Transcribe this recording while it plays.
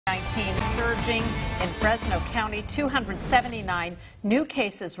COVID-19 surging in Fresno County, 279 new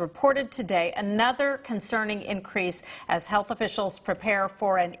cases reported today, another concerning increase as health officials prepare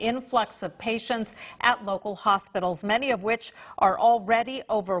for an influx of patients at local hospitals, many of which are already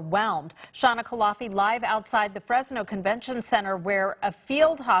overwhelmed. Shauna Kalafi live outside the Fresno Convention Center, where a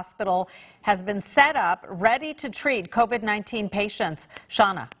field hospital has been set up ready to treat COVID-19 patients.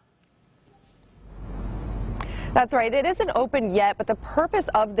 Shauna. That's right. It isn't open yet, but the purpose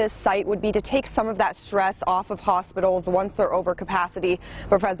of this site would be to take some of that stress off of hospitals once they're over capacity.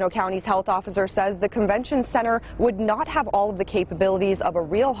 But Fresno County's health officer says the convention center would not have all of the capabilities of a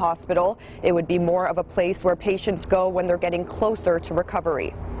real hospital. It would be more of a place where patients go when they're getting closer to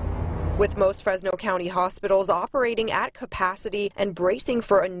recovery. With most Fresno County hospitals operating at capacity and bracing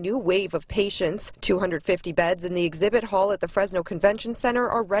for a new wave of patients, 250 beds in the exhibit hall at the Fresno Convention Center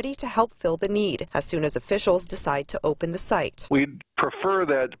are ready to help fill the need as soon as officials decide to open the site. We'd prefer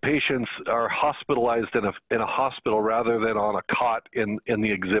that patients are hospitalized in a hospital rather than on a cot in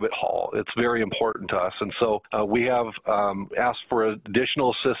the exhibit hall. It's very important to us, and so we have asked for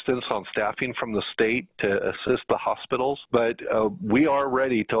additional assistance on staffing from the state to assist the hospitals, but we are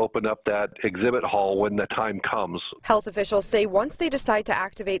ready to open up that exhibit hall when the time comes. Health officials say once they decide to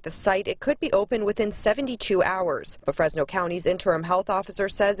activate the site, it could be open within 72 hours. But Fresno County's interim health officer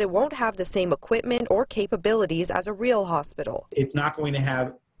says it won't have the same equipment or capabilities as a real hospital. It's not going to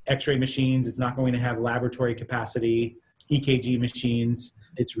have x-ray machines. It's not going to have laboratory capacity, EKG machines.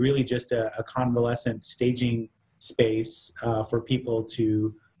 It's really just a convalescent staging space for people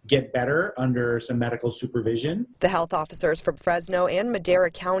to get better under some medical supervision. The health officers from Fresno and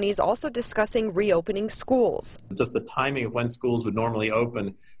Madera counties also discussing reopening schools. Just the timing of when schools would normally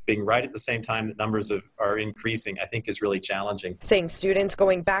open being right at the same time that numbers are increasing, I think is really challenging. Saying students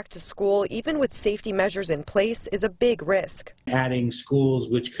going back to school, even with safety measures in place, is a big risk. Adding schools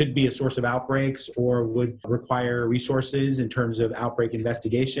which could be a source of outbreaks or would require resources in terms of outbreak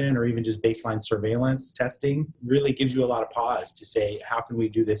investigation or even just baseline surveillance testing really gives you a lot of pause to say, how can we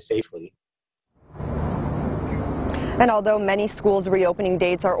do this safely? And although many schools' reopening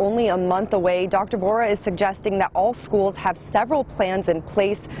dates are only a month away, Dr. Vora is suggesting that all schools have several plans in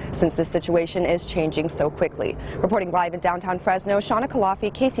place since the situation is changing so quickly. Reporting live in downtown Fresno, Shauna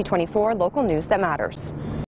Kalafi, KSEE 24, local news that matters.